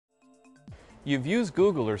You've used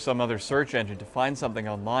Google or some other search engine to find something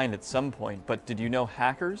online at some point, but did you know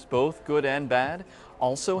hackers, both good and bad,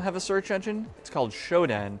 also have a search engine? It's called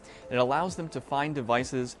Shodan, and it allows them to find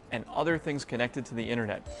devices and other things connected to the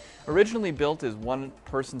internet. Originally built as one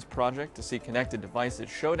person's project to see connected devices,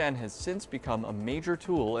 Shodan has since become a major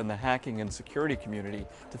tool in the hacking and security community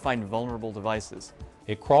to find vulnerable devices.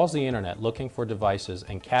 It crawls the internet looking for devices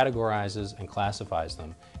and categorizes and classifies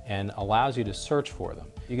them and allows you to search for them.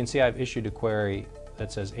 You can see I've issued a query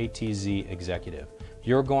that says ATZ executive.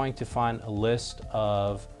 You're going to find a list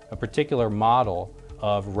of a particular model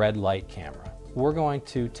of red light camera. We're going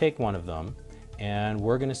to take one of them and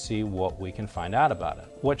we're going to see what we can find out about it.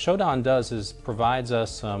 What Shodan does is provides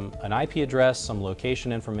us an IP address, some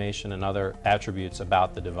location information, and other attributes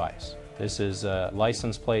about the device. This is a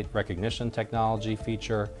license plate recognition technology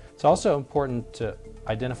feature. It's also important to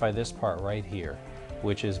identify this part right here,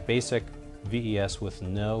 which is basic VES with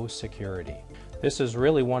no security. This is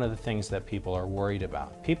really one of the things that people are worried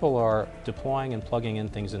about. People are deploying and plugging in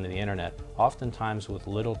things into the internet, oftentimes with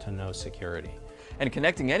little to no security. And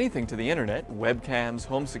connecting anything to the internet, webcams,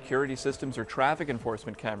 home security systems, or traffic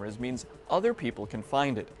enforcement cameras means other people can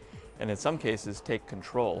find it, and in some cases take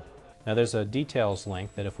control. Now there's a details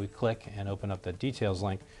link that if we click and open up the details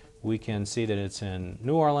link, we can see that it's in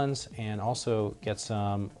New Orleans and also get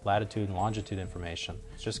some latitude and longitude information.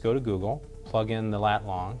 Just go to Google, plug in the lat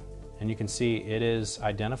long, and you can see it is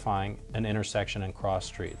identifying an intersection and cross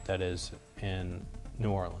street that is in New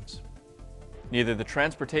Orleans. Neither the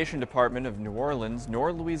Transportation Department of New Orleans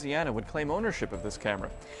nor Louisiana would claim ownership of this camera.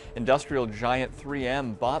 Industrial giant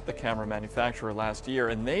 3M bought the camera manufacturer last year,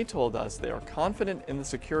 and they told us they are confident in the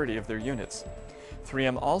security of their units.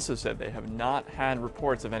 3M also said they have not had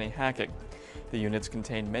reports of any hacking. The units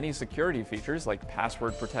contain many security features like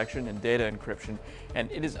password protection and data encryption, and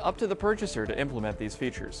it is up to the purchaser to implement these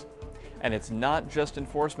features. And it's not just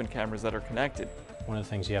enforcement cameras that are connected. One of the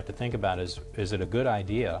things you have to think about is it a good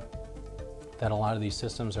idea that a lot of these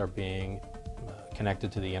systems are being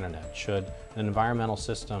connected to the internet? Should an environmental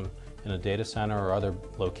system in a data center or other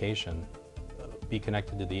location be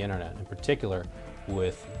connected to the internet, in particular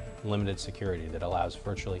with limited security that allows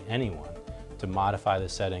virtually anyone to modify the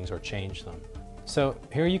settings or change them? So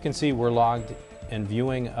here you can see we're logged and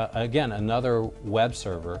viewing, again, another web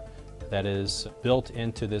server that is built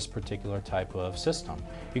into this particular type of system.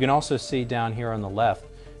 You can also see down here on the left,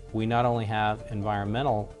 we not only have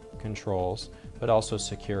environmental controls, but also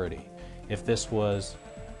security. If this was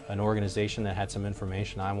an organization that had some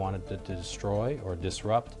information I wanted to destroy or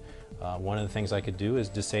disrupt, one of the things I could do is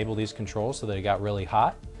disable these controls so that it got really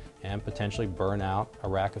hot and potentially burn out a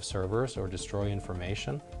rack of servers or destroy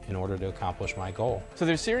information in order to accomplish my goal. So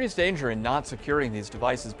there's serious danger in not securing these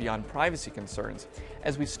devices beyond privacy concerns.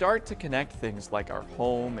 As we start to connect things like our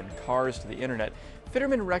home and cars to the internet,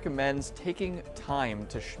 Fitterman recommends taking time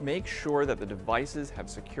to make sure that the devices have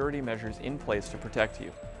security measures in place to protect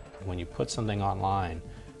you. When you put something online,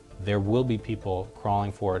 there will be people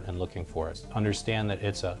crawling for it and looking for it. Understand that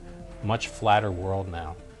it's a much flatter world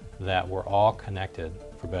now, that we're all connected,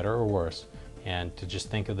 for better or worse, and to just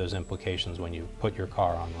think of those implications when you put your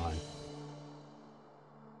car online.